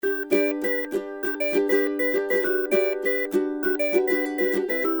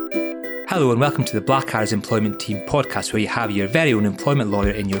Hello and welcome to the Black Arrows Employment Team podcast, where you have your very own employment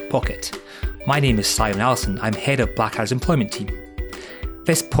lawyer in your pocket. My name is Simon Allison. I'm head of Black Arrows Employment Team.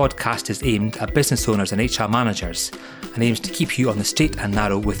 This podcast is aimed at business owners and HR managers and aims to keep you on the straight and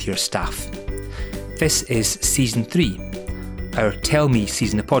narrow with your staff. This is Season 3, our Tell Me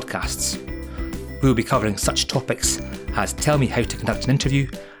season of podcasts. We will be covering such topics as tell me how to conduct an interview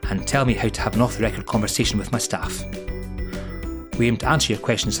and tell me how to have an off-the-record conversation with my staff. We aim to answer your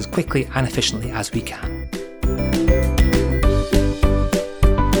questions as quickly and efficiently as we can.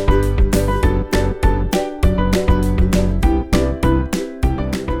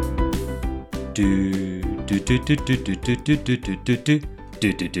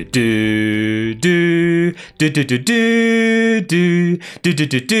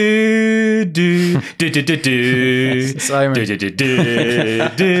 Simon.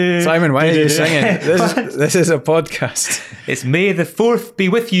 Simon, why are you singing? This is a podcast. It's May the 4th be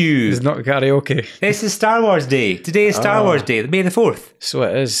with you. It's not karaoke. This is Star Wars Day. Today is Star Wars Day, May the 4th. So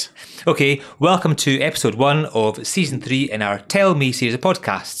it is. Okay, welcome to episode 1 of season 3 in our Tell Me series of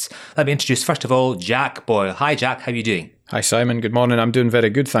podcasts. Let me introduce first of all Jack Boyle. Hi Jack, how are you doing? Hi Simon, good morning. I'm doing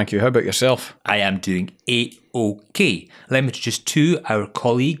very good, thank you. How about yourself? I am doing A-OK. Let me introduce to our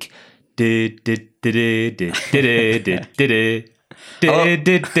colleague. Okay, on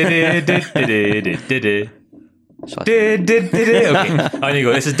you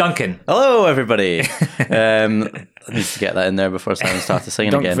go. This is Duncan. Hello, everybody. I need to get that in there before Simon starts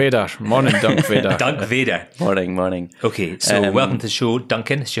singing Dunk again. Vader. Morning, Dunk Vader. Dunk Vader. Morning. Okay, so welcome to the show,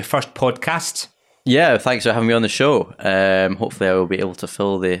 Duncan. It's your first podcast. Yeah, thanks for having me on the show. Hopefully I will be able to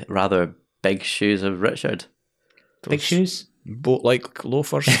fill the rather big shoes of Richard. Big shoes? Boat-like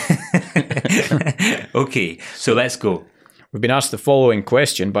loafers. Okay, so let's go. We've been asked the following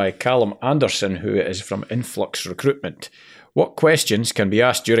question by Callum Anderson, who is from Influx Recruitment. What questions can be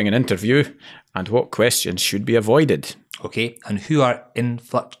asked during an interview, and what questions should be avoided? Okay, and who are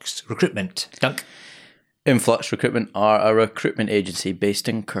Influx Recruitment? Dunk? Influx Recruitment are a recruitment agency based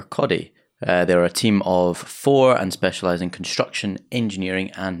in Kirkcaldy. They're a team of 4 and specialise in construction,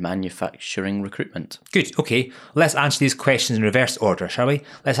 engineering and manufacturing recruitment. Good, okay. Let's answer these questions in reverse order, shall we?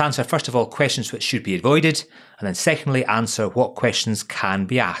 Let's answer first of all questions which should be avoided, and then secondly answer what questions can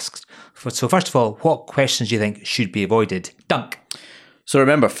be asked. So first of all, what questions do you think should be avoided? Dunk. So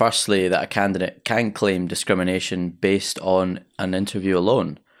remember firstly that a candidate can claim discrimination based on an interview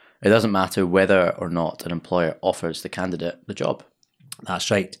alone. It doesn't matter whether or not an employer offers the candidate the job. That's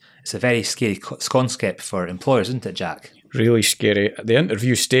right. It's a very scary concept for employers, isn't it, Jack? Really scary. The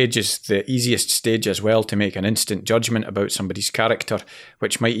interview stage is the easiest stage as well to make an instant judgment about somebody's character,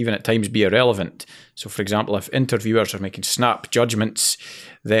 which might even at times be irrelevant. So, for example, if interviewers are making snap judgments,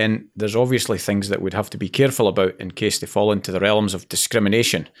 then there's obviously things that we'd have to be careful about in case they fall into the realms of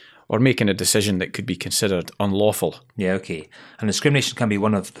discrimination or making a decision that could be considered unlawful. Yeah, okay. And discrimination can be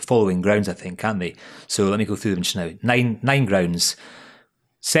one of the following grounds, I think, can't they? So let me go through them just now. Nine grounds.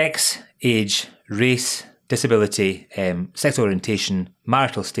 Sex, age, race, disability, sexual orientation,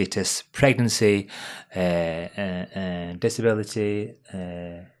 marital status, pregnancy, disability.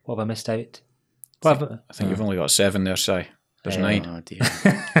 What have I missed out? I think you've only got 7 there, Si. There's 9. Oh dear.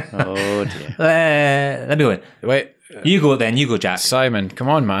 Oh dear. Let me go in. Wait. You go, Jack. Simon, come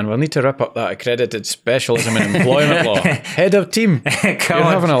on, man. We'll need to rip up that accredited specialism in employment law. Head of team. You're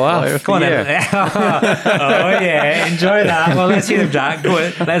having a laugh. Come on then. Oh, yeah. Enjoy that. Well, let's hear them, Jack. Go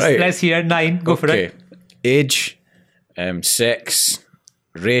on. Let's hear 9. Go for it. Age, sex,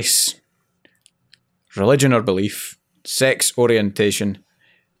 race, religion or belief, sex orientation,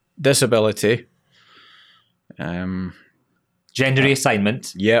 disability. Gender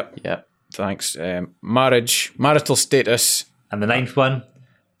reassignment. Yep. Thanks. Marriage, marital status. And the 9th one,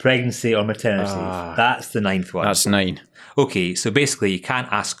 pregnancy or maternity. That's the 9th one. That's 9. Okay, so basically you can't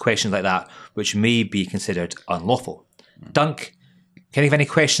ask questions like that which may be considered unlawful. Dunk, can you have any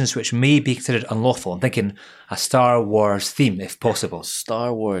questions which may be considered unlawful? I'm thinking a Star Wars theme, if possible.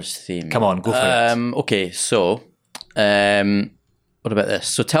 Star Wars theme. Come on, go for it. Okay, so what about this?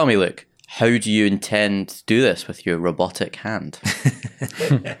 So tell me, Luke, how do you intend to do this with your robotic hand?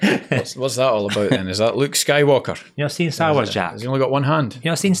 What's that all about then? Is that Luke Skywalker? You not seen Star Wars, Jack? Has he only got one hand? You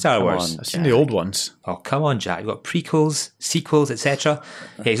not seen Star Wars? I've seen the old ones. Oh, come on, Jack. You've got prequels, sequels, etc.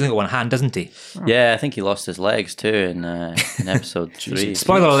 Yeah, he's only got one hand, doesn't he? Yeah, I think he lost his legs too in episode 3.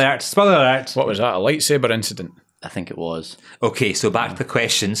 Spoiler alert. What was that, a lightsaber incident? I think it was. Okay, so back to the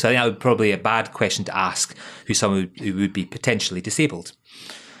question. So I think that would probably be a bad question to ask who's someone who would be potentially disabled.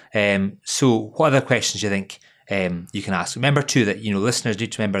 So what other questions do you think you can ask? Remember too that listeners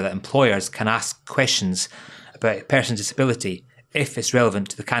need to remember that employers can ask questions about a person's disability if it's relevant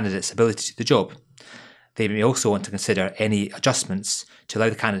to the candidate's ability to do the job. They may also want to consider any adjustments to allow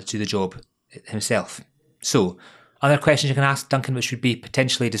the candidate to do the job himself. So, other questions you can ask, Duncan, which would be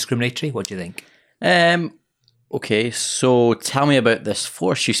potentially discriminatory? What do you think? Okay, so tell me about this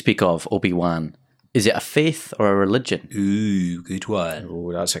force you speak of, Obi-Wan. Is it a faith or a religion? Ooh, good one.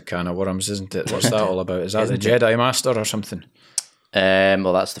 Oh, that's a can of worms, isn't it? What's that all about? Is that the Jedi Master or something?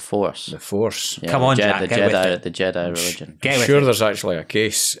 Well, that's the Force. The Force. Yeah, Come on, Jack, get with it. The Jedi religion. Get with Sure, it. there's actually a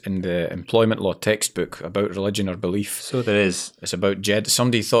case in the employment law textbook about religion or belief. So there is. It's about Jedi.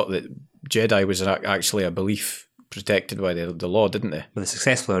 Somebody thought that Jedi was actually a belief protected by the law, didn't they? Whether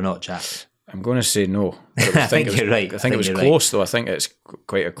successful or not, Jack. I'm going to say no. But I think you're right. I think it was you're close, though. I think it's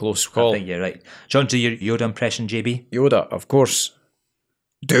quite a close call. I think you're right. Do you want to do your Yoda impression, JB? Yoda, of course.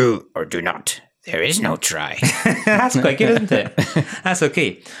 Do or do not. There is no try. That's quite good, isn't it? That's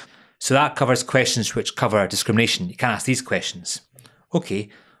okay. So that covers questions which cover discrimination. You can ask these questions. Okay,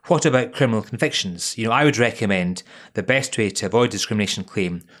 what about criminal convictions? I would recommend the best way to avoid discrimination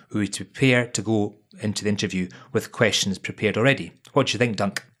claim would be to prepare to go into the interview with questions prepared already. What do you think,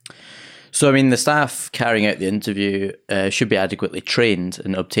 Dunk? So, the staff carrying out the interview should be adequately trained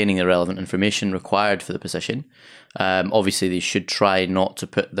in obtaining the relevant information required for the position. Obviously, they should try not to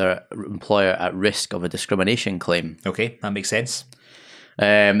put their employer at risk of a discrimination claim. Okay, that makes sense.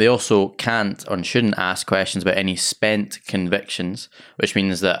 They also can't or shouldn't ask questions about any spent convictions, which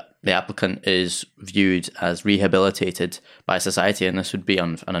means that the applicant is viewed as rehabilitated by society, and this would be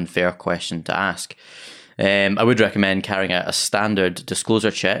an unfair question to ask. I would recommend carrying out a standard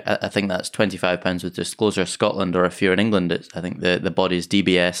disclosure check. I think that's £25 with Disclosure Scotland, or if you're in England, I think the body's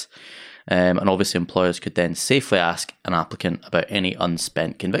DBS. And obviously employers could then safely ask an applicant about any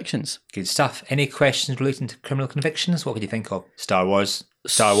unspent convictions. Good stuff. Any questions relating to criminal convictions? What would you think of? Star Wars.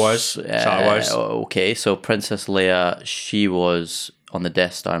 Star Wars. Okay, so Princess Leia, she was on the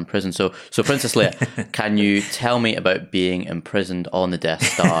Death Star in prison. So Princess Leia, can you tell me about being imprisoned on the Death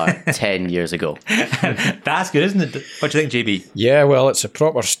Star 10 years ago? That's good, isn't it? What do you think, JB? Yeah, well, it's a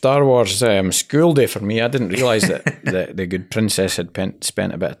proper Star Wars school day for me. I didn't realise that the good princess had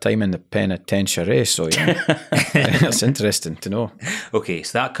spent a bit of time in the penitentiary, so that's interesting to know. Okay,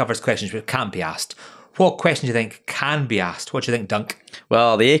 so that covers questions which can't be asked. What question do you think can be asked? What do you think, Dunk?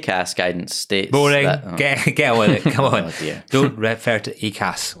 Well, the ACAS guidance states boring. That, Get on with it. Come on. Oh, dear. Don't refer to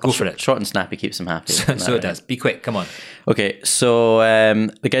ACAS. Go for it. Short and snappy keeps them happy. So it does. Be quick. Come on. Okay, so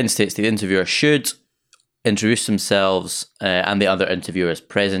the guidance states the interviewer should introduce themselves and the other interviewers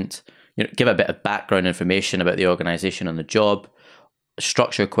present, give a bit of background information about the organisation and the job,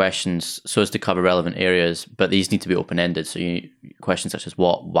 structure questions so as to cover relevant areas, but these need to be open-ended. So questions such as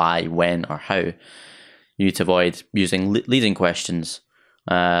what, why, when, or how. You need to avoid using leading questions.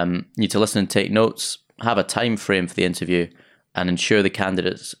 You need to listen and take notes, have a time frame for the interview, and ensure the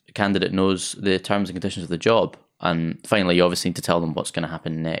candidate knows the terms and conditions of the job. And finally, you obviously need to tell them what's going to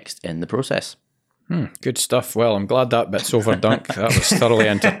happen next in the process. Good stuff. Well, I'm glad that bit's over, Dunk. That was thoroughly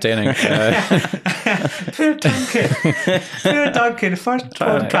entertaining. Poor Duncan, first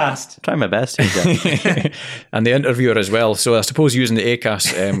podcast. Try my best here, And the interviewer as well. So I suppose using the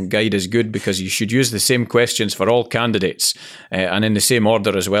ACAS guide is good because you should use the same questions for all candidates and in the same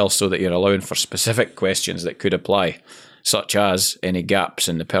order as well, so that you're allowing for specific questions that could apply, such as any gaps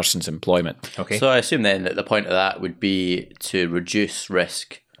in the person's employment. Okay. So I assume then that the point of that would be to reduce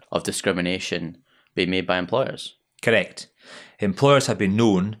risk of discrimination being made by employers. Correct. Employers have been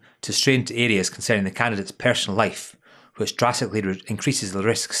known to stray into areas concerning the candidate's personal life, which drastically increases the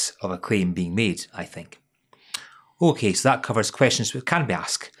risks of a claim being made, I think. Okay, so that covers questions which can be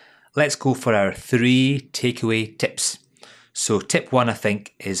asked. Let's go for our 3 takeaway tips. So tip 1, I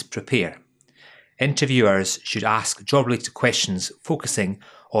think, is prepare. Interviewers should ask job-related questions focusing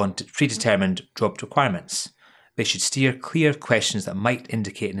on predetermined job requirements. They should steer clear of questions that might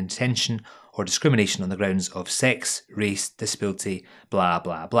indicate an intention or discrimination on the grounds of sex, race, disability, blah,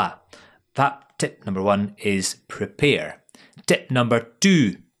 blah, blah. That tip number 1 is prepare. Tip number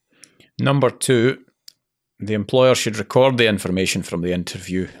 2. Number 2, the employer should record the information from the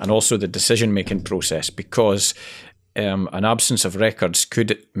interview and also the decision-making process, because an absence of records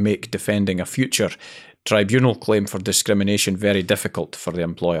could make defending a future tribunal claim for discrimination very difficult for the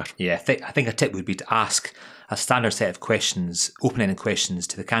employer. Yeah, I think a tip would be to ask a standard set of questions, open-ended questions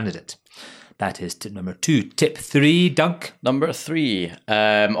to the candidate. That is tip number 2. Tip 3, Dunk. Number 3,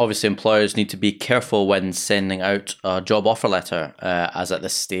 obviously employers need to be careful when sending out a job offer letter, as at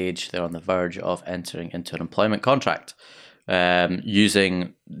this stage they're on the verge of entering into an employment contract.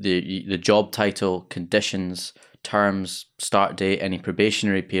 Using the job title, conditions, terms, start date, any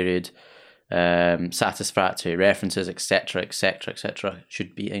probationary period, satisfactory references, etc., etc., etc.,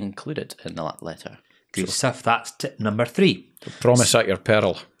 should be included in the letter. Good stuff. That's tip number 3. Promise at your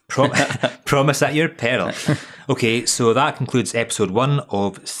peril. Promise at your peril. Okay, so that concludes episode 1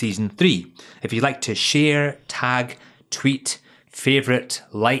 of season 3. If you'd like to share, tag, tweet, favourite,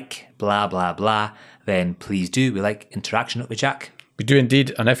 like, blah, blah, blah, then please do. We like interaction, don't we, Jack? We do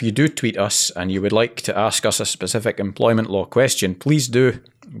indeed. And if you do tweet us and you would like to ask us a specific employment law question, please do.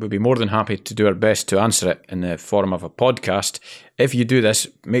 We'll be more than happy to do our best to answer it in the form of a podcast. If you do this,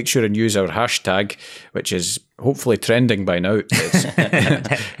 make sure and use our hashtag, which is hopefully trending by now. It's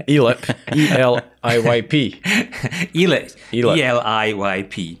ELIYP, E-L-I-Y-P. ELIYP,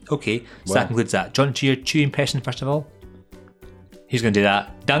 E-L-I-Y-P. Okay, so that concludes that. Do you want to do your Chewie impression first of all? Who's going to do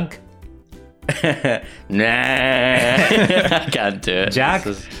that? Dunk? Nah, I can't do it. Jack?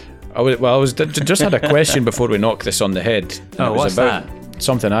 Just had a question before we knock this on the head. Oh, it was what's about that?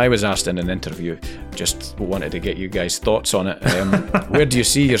 Something I was asked in an interview. Just wanted to get you guys' thoughts on it. Where do you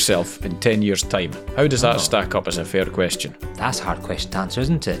see yourself in 10 years' time? How does that stack up as a fair question? That's a hard question to answer,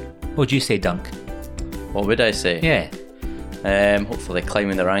 isn't it? What would you say, Dunk? What would I say? Yeah. Hopefully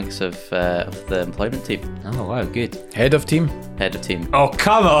climbing the ranks of the employment team. Oh, wow, good. Head of team? Head of team. Oh,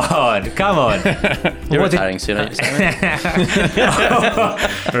 come on. You're retiring soon, aren't you, Simon?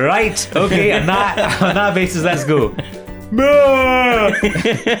 Right, okay, on that basis, let's go. That's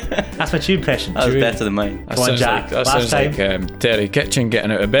my Chewie impression. That was better than mine. That Come on, sounds Jack. Like, that Last sounds time. like Terry Kitchen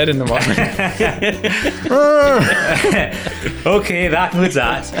getting out of bed in the morning. Okay, that concludes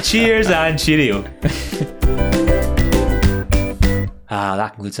that. Cheers and cheerio.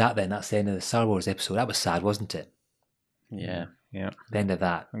 That concludes that then. That's the end of the Star Wars episode. That was sad, wasn't it? Yeah. Yeah, The end of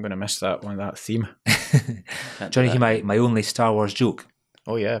that. I'm going to miss that one, that theme. Do you want to hear my only Star Wars joke?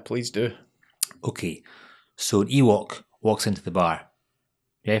 Oh yeah, please do. Okay, so an Ewok walks into the bar.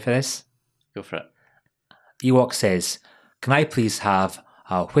 You ready for this? Go for it. Ewok says, "Can I please have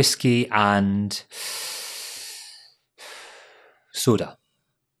a whiskey and soda?"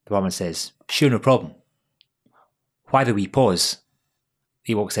 The barman says, "Sure, no problem." "Why do we pause?"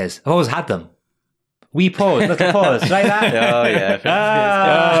 Ewok says, "I've always had them." We pause, little pause, right? That? Oh, yeah.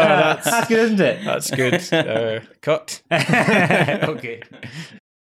 That's good, isn't it? That's good. Cut. Okay.